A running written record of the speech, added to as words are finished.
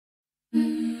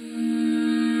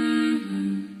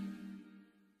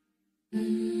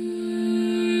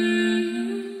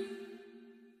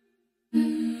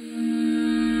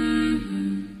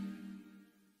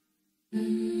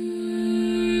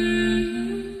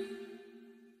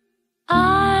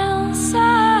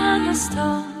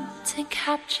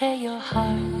capture your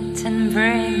heart and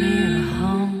bring you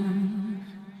home.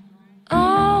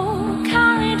 Oh,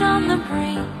 carried on the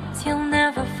breeze, you'll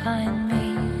never find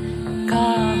me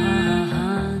gone.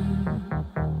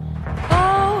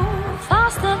 Oh,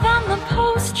 faster than the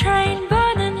post train,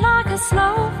 burning like a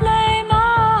slow flame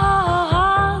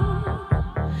on.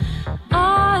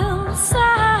 I'll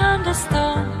send a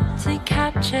stone to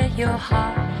capture your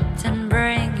heart and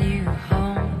bring you home.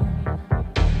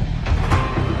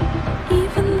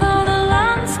 Even though the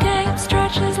landscape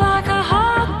stretches like a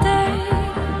hot day,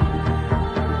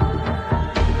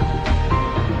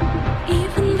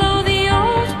 even though the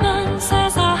old man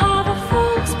says I have a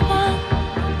fool's plan,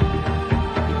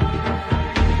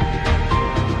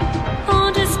 oh,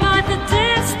 despite the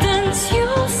distance,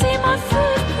 you'll see my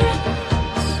footprints.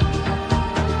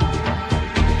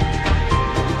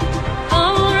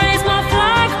 I'll raise my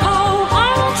flagpole, I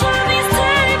will turn these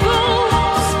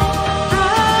tables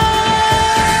round.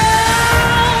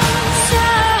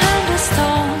 Send a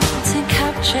stone to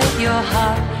capture your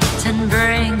heart and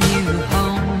bring you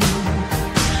home.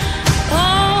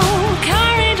 Oh,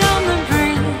 carried on the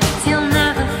breeze, you'll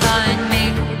never find me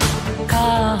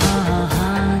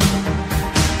gone.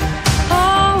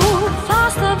 Oh,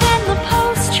 faster than the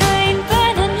post train,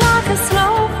 burning like a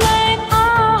slow flame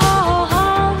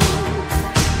on.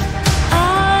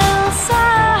 I'll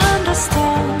send a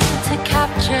stone to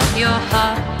capture your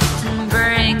heart and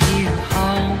bring you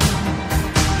home.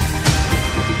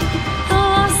 Oh,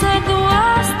 I've said the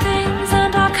worst things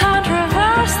and I can't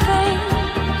reverse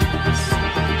things.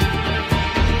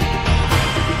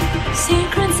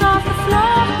 Secrets of the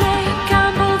floodway,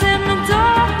 gambled in the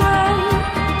doorway.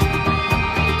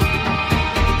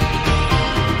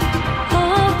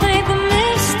 Oh, I've made the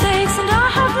mistakes and I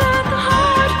have learned the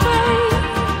hard way.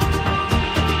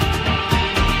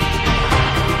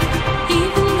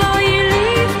 Even though you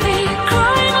leave me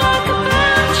crying like a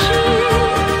banshee,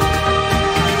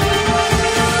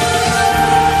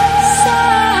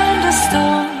 send a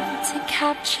stone to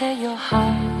capture your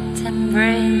heart and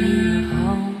bring you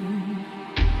home.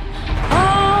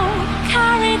 Oh,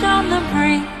 carried on the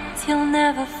breeze, you'll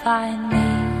never find me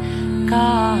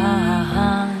gone.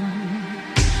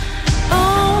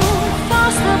 Oh,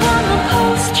 faster than the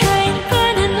post train,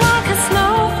 burning like a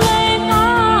slow flame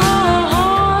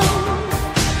on.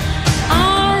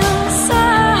 I'll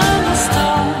send a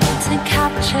stone to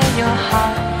capture your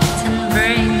heart and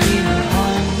bring you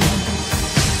home.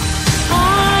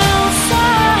 I'll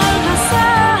send a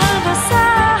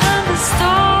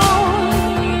stone.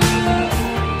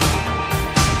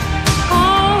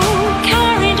 Oh,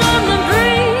 carried on the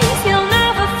breeze, you'll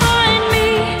never find me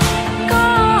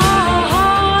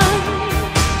gone.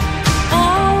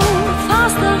 Oh,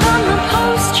 faster than the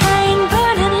post train,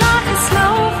 burning like a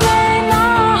slow flame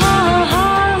on.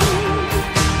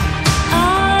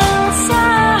 I'll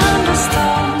send a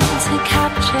stone to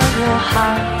capture your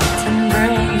heart and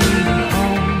bring you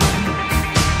home.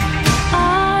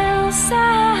 I'll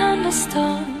send a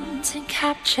stone to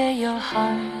capture your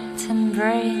heart and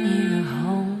bring you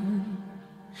home.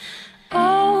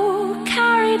 Oh,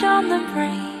 carried on the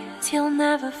breeze, you'll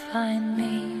never find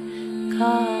me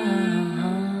gone.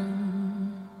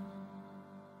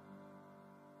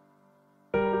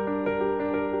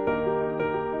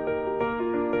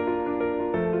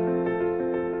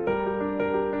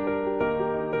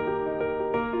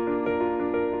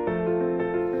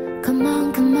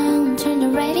 Come on, turn the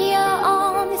radio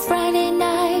on. It's Friday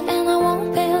night and I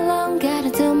won't be long. Gotta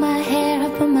do my hair,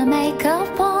 put my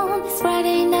makeup on. It's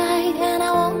Friday night and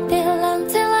I won't be long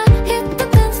till I hit the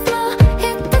dance floor,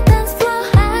 hit the dance floor.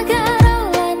 I got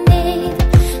all I need.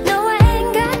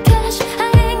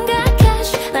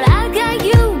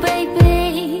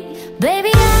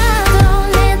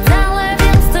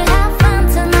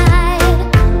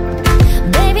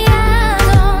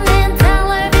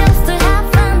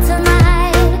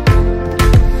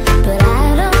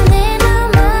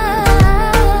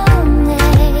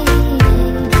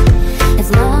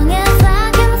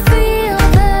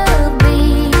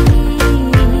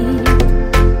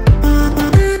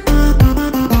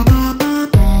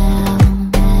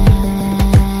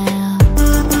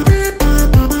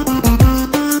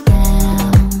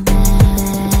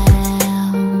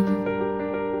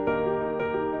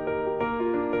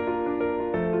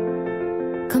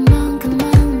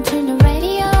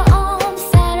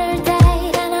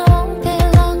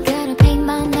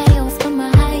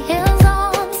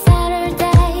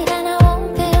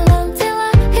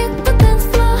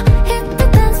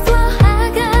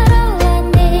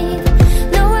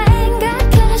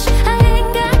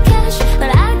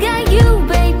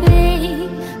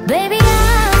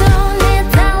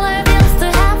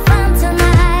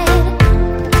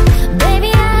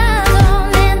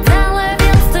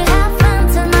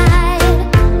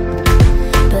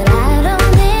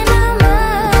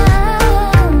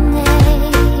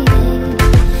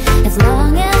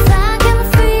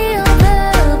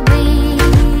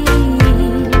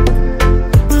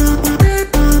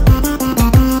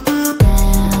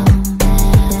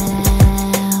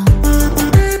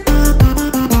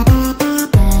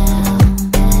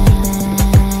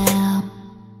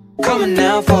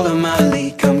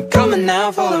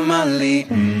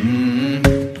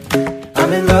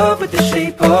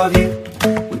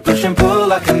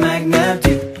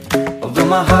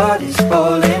 my heart is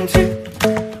falling too.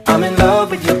 I'm in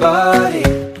love with your body.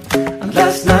 And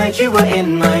last night you were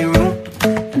in my room,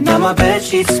 and now my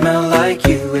bedsheets smell like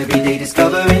you. Every day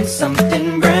discovering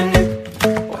something brand new.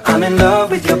 Well, I'm in love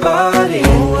with your body.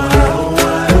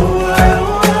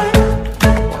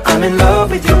 I'm in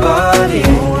love with your body.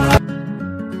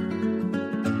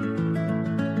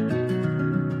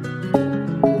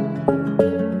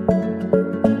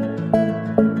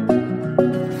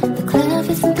 The club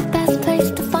isn't the best place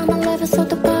to find a lover, so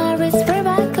the bar is where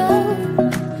I go.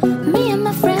 Me and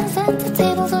my friends at the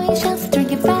table doing shots,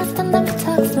 drinking fast and then we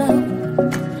talk slow.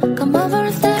 Come over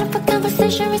and start up a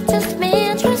conversation with just me,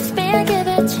 and trust me, I'll give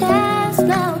it a chance.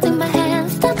 Now take my hand,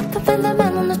 stop up in the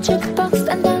man on the jukebox,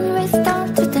 and then we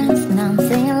start to dance. And I'm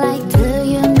singing like, do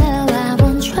you know I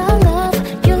want your love?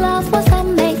 Your love was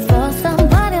handmade for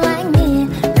somebody like me.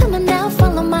 Come on now,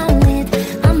 follow my lead.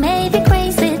 I may be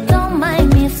crazy, don't mind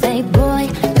me. Say, boy,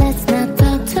 let's not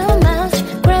talk too much.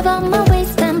 Grab on my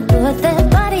waist and put that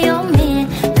body on me.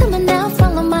 Come on now,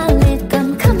 follow my lead.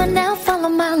 Come on now, follow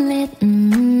my lead.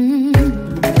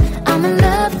 I'm in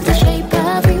love with the shape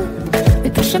of you. We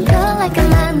push and pull like a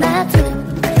magnet do.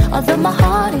 Although my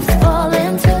heart is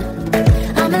falling too.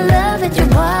 I'm in love with your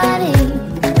body.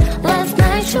 Last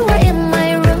night you were in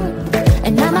my room,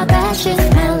 and now my bed sheets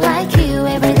smell like you.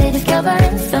 Every day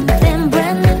discovering something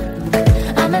brand new.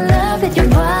 I'm in love with your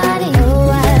body. Oh,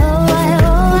 I.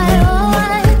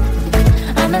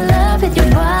 I'm in love with your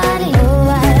body. Oh,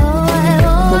 I.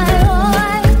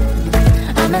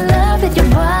 I'm in love with your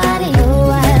body. Oh,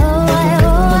 I.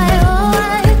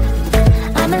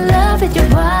 I'm in love with your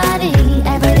body.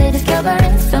 Every day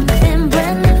discovering something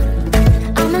brand new.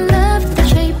 I'm in love with the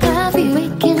shape of you.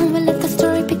 We let the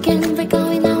story begin. We're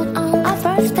going out on our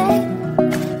first date.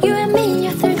 You and me,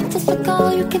 you're 30 just like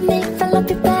all you can eat. Fill up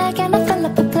your bag and I fill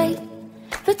up a plate.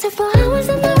 We took for hours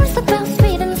and hours about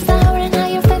sweet and sour, and how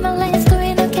your family is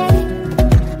doing okay.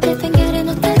 Living good in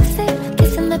a taxi,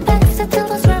 kissing the backseat till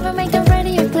the driver make the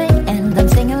radio play. And I'm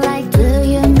singing like, do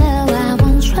you know I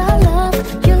want your love?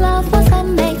 Your love was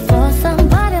handmade for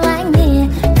somebody like me.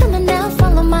 Come on now,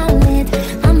 follow my lead.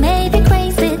 I may be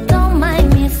crazy, don't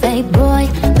mind me. Say, boy,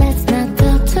 let's not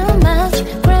talk too much.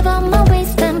 Grab on my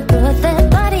waist and put that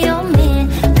body on me.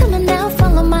 Come on now,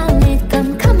 follow my lead.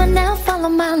 Come on now, follow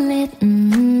my lead.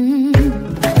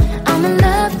 I'm in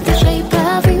love with the shape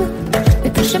of you. We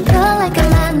push and pull like a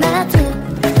magnet do.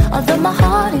 Although my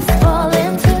heart is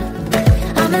falling too.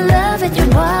 I'm in love with your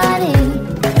body.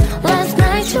 Last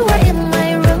night you were in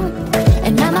my room,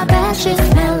 and now my bed sheets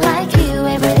smell like you.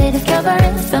 Every day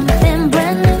discovering something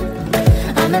brand new.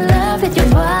 I'm in love with your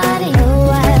body. Oh,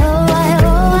 I.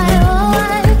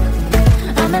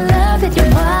 I'm in love with your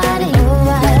body. Oh,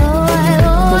 I.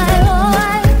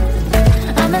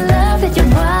 I'm in love with your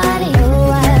body.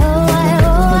 Oh, I.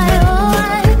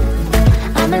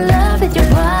 I'm in love with your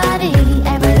body.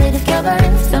 Every day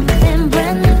discovering something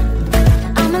brand new.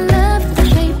 I'm in love with the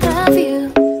shape of you.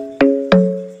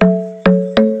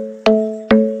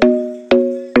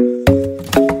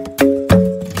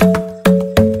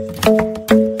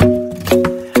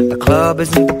 The club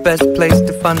isn't the best place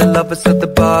to find a lover, so the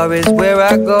bar is where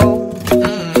I go.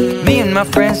 Me and my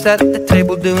friends sat at the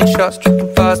table doing shots,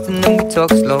 tripping fast, and then we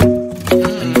talk slow.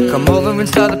 And you come over and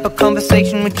start up a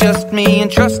conversation with just me,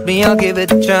 and trust me, I'll give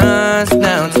it a chance.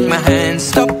 Now take my hand,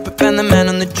 stop it, and the man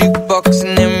on the jukebox,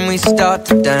 and then we start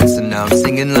to dance. And now I'm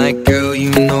singing like, girl,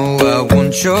 you know I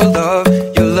want your love.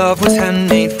 Your love was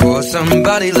handmade for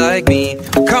somebody like me.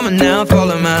 Come on now,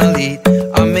 follow my lead.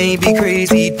 I may be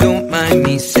crazy, don't mind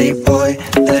me. Say, boy,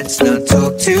 let's not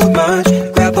talk too much.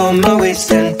 Grab on my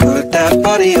waist and put that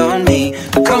body on me.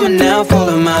 Come on now,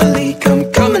 follow my lead.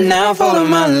 Come on now, follow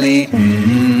my lead.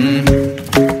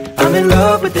 I'm in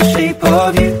love with the shape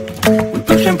of you. We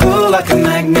push and pull like a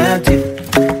magnet do.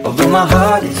 Although my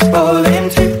heart is falling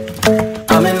too.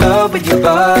 I'm in love with your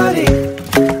body.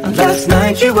 And last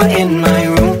night you were in my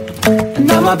room, and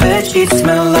now my bedsheets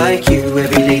smell like you.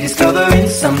 Every day discovering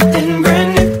something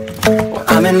brand new. Well,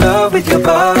 I'm in love with your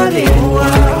body.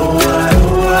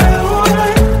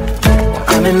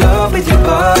 I'm in love with your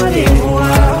body.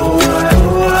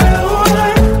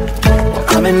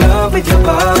 I'm in love with your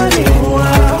body.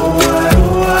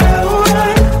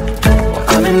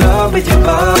 I'm in love with your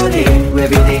body.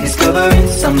 Every day discovering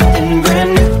something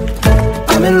brand new.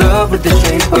 I'm in love with the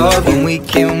shape of you. When we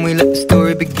came, we let the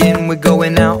story begin. We're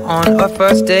going out on our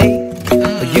first date.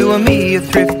 You and me are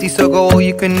thrifty, so go all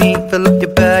you can eat. Fill up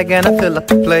your bag and I fill up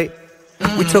the plate.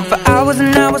 We talk for hours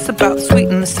and hours about the sweet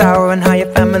and the sour, and how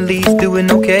your family's doing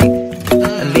okay.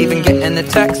 And leaving, getting a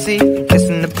taxi,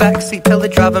 kissing the backseat, tell the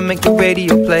driver make the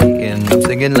radio play. And I'm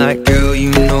singing like, girl,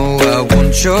 you know I want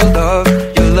want your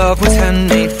love was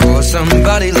handmade for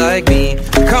somebody like me.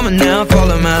 Come on now,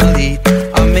 follow my lead.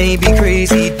 I may be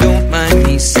crazy, don't mind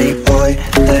me. Say boy,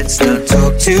 let's not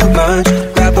talk too much.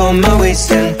 Grab on my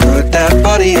waist and put that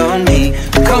body on me.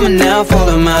 Come on now,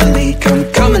 follow my lead.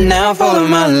 Come on now, follow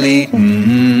my lead.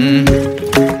 I'm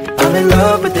in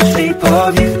love with the shape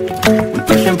of you. We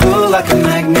push and pull like a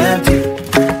magnet do.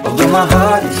 Although my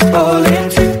heart is falling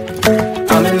too,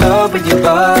 I'm in love with your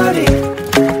body.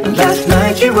 Last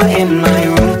night you were in my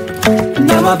room, and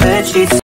now my bedsheets